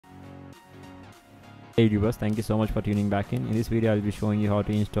Hey viewers, thank you so much for tuning back in. In this video, I'll be showing you how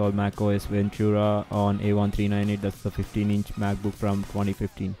to install macOS Ventura on a1398. That's the 15-inch MacBook from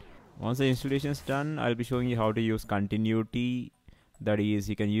 2015. Once the installation is done, I'll be showing you how to use continuity. That is,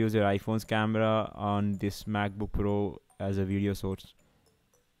 you can use your iPhone's camera on this MacBook Pro as a video source.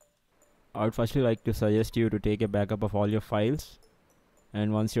 I would firstly like to suggest you to take a backup of all your files,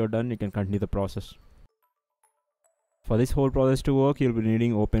 and once you're done, you can continue the process. For this whole process to work, you'll be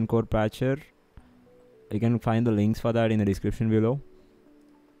needing Opencore patcher. You can find the links for that in the description below.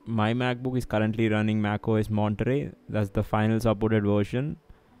 My MacBook is currently running macOS Monterey. That's the final supported version,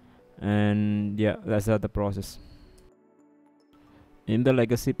 and yeah, that's the process. In the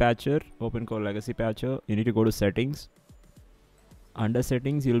legacy patcher, Opencore legacy patcher, you need to go to settings. Under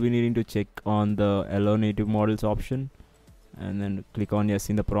settings, you'll be needing to check on the allow native models option, and then click on yes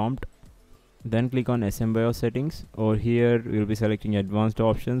in the prompt. Then click on SMBIOS settings. Over here we'll be selecting advanced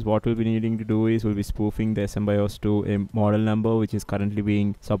options. What we'll be needing to do is we'll be spoofing the SMBIOS to a model number which is currently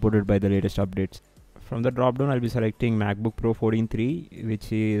being supported by the latest updates. From the drop down, I'll be selecting MacBook Pro 14.3,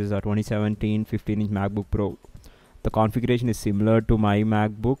 which is a 2017 15-inch MacBook Pro. The configuration is similar to my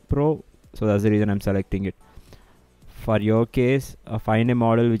MacBook Pro, so that's the reason I'm selecting it. For your case, find a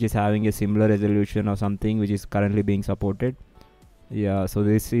model which is having a similar resolution or something which is currently being supported. Yeah, so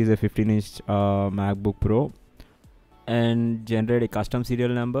this is a 15-inch MacBook Pro, and generate a custom serial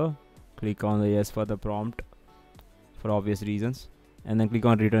number. Click on the yes for the prompt for obvious reasons, and then click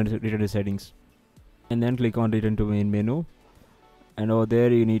on return to settings, and then click on return to main menu, and over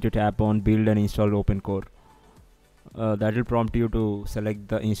there you need to tap on build and install Opencore. That will prompt you to select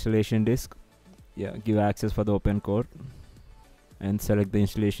the installation disk. Yeah, give access for the Opencore and select the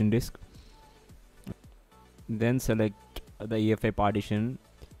installation disk. Then select the EFI partition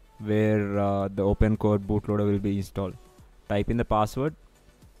where the Opencore bootloader will be installed. Type in the password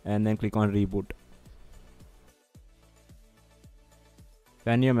and then click on reboot.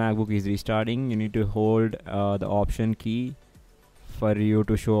 When your MacBook is restarting, you need to hold the option key for you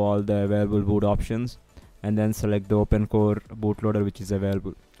to show all the available boot options, and then select the Opencore bootloader which is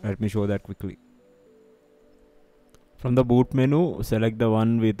available. Let me show that quickly. From the boot menu, select the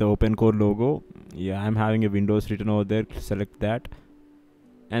one with the Opencore logo. Yeah, I'm having a Windows written over there. Select that,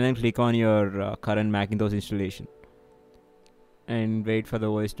 and then click on your current Macintosh installation and wait for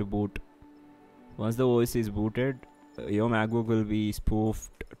the OS to boot. Once the OS is booted, your MacBook will be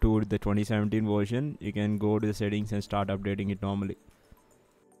spoofed to the 2017 version. You can go to the settings and start updating it normally.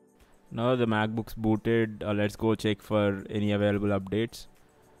 Now the MacBook's booted, let's go check for any available updates.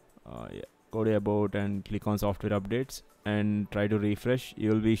 Yeah. Go to about and click on software updates and try to refresh.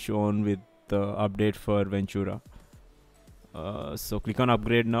 You will be shown with the update for Ventura. So click on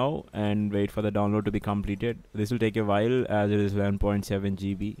upgrade now and wait for the download to be completed. This will take a while as it is 1.7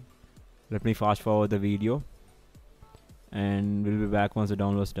 GB. Let me fast forward the video and we'll be back once the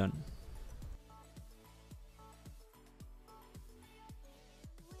download is done.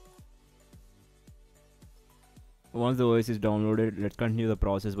 Once the OS is downloaded, let's continue the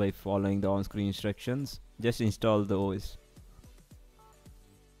process by following the on-screen instructions. Just install the OS.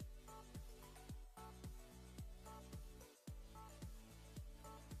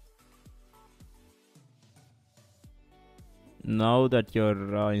 Now that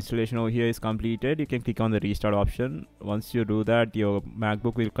your installation over here is completed, you can click on the restart option. Once you do that, your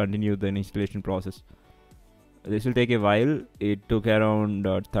MacBook will continue the installation process. This will take a while. It took around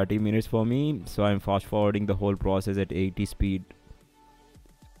 30 minutes for me, so I'm fast forwarding the whole process at 80 speed.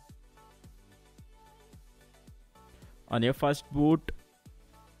 On your first boot,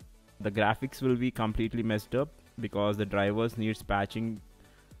 the graphics will be completely messed up because the drivers needs patching,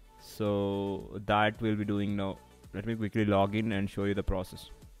 so that we'll be doing now. Let me quickly log in and show you the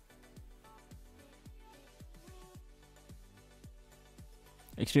process.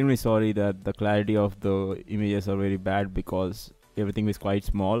 Extremely sorry that the clarity of the images are very bad because everything is quite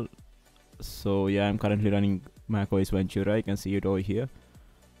small. So yeah, I'm currently running macOS Ventura. You can see it over here.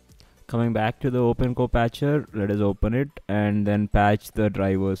 Coming back to the Opencore patcher, let us open it and then patch the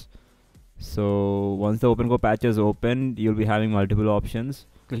drivers. So once the Opencore patcher is opened, you'll be having multiple options.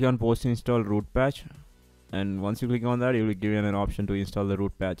 Click on post install root patch, and once you click on that, you'll be given an option to install the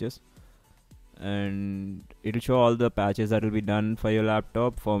root patches. And it will show all the patches that will be done for your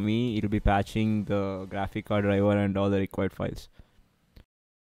laptop. For me, it will be patching the graphic card driver and all the required files.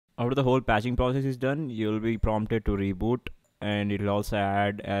 After the whole patching process is done, you will be prompted to reboot, and it will also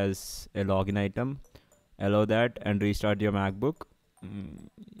add as a login item. Allow that and restart your MacBook,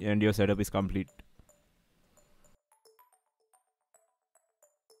 and your setup is complete.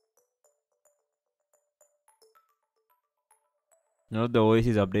 Now the OS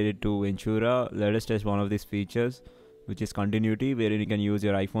is updated to Ventura. Let us test one of these features, which is continuity, wherein you can use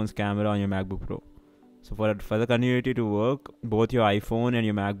your iPhone's camera on your MacBook Pro. So for the continuity to work, both your iPhone and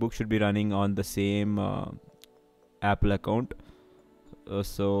your MacBook should be running on the same Apple account.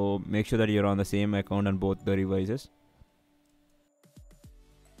 So make sure that you're on the same account on both the devices.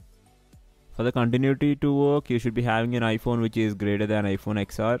 For the continuity to work, you should be having an iPhone which is greater than iPhone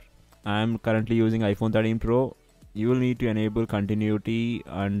XR. I'm currently using iPhone 13 Pro. You will need to enable continuity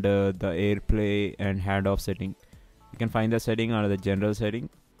under the AirPlay and handoff setting. You can find the setting under the general setting.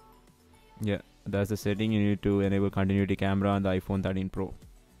 Yeah, that's the setting. You need to enable continuity camera on the iPhone 13 Pro.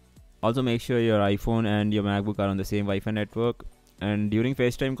 Also make sure your iPhone and your MacBook are on the same Wi-Fi network. And during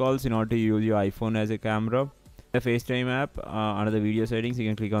FaceTime calls, in order to use your iPhone as a camera, the FaceTime app, under the video settings, you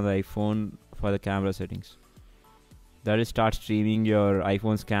can click on the iPhone for the camera settings. That is start streaming your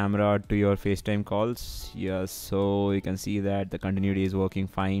iPhone's camera to your FaceTime calls. Yes, so you can see that the continuity is working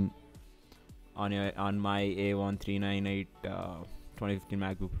fine on my a1398 2015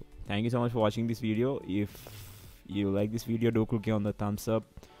 MacBook Pro. Thank you so much for watching this video. If you like this video, do click on the thumbs up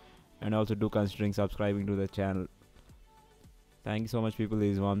and also do considering subscribing to the channel. Thank you so much, people.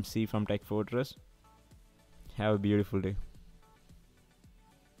 This is Vamsi from Tech Fortress. Have a beautiful day.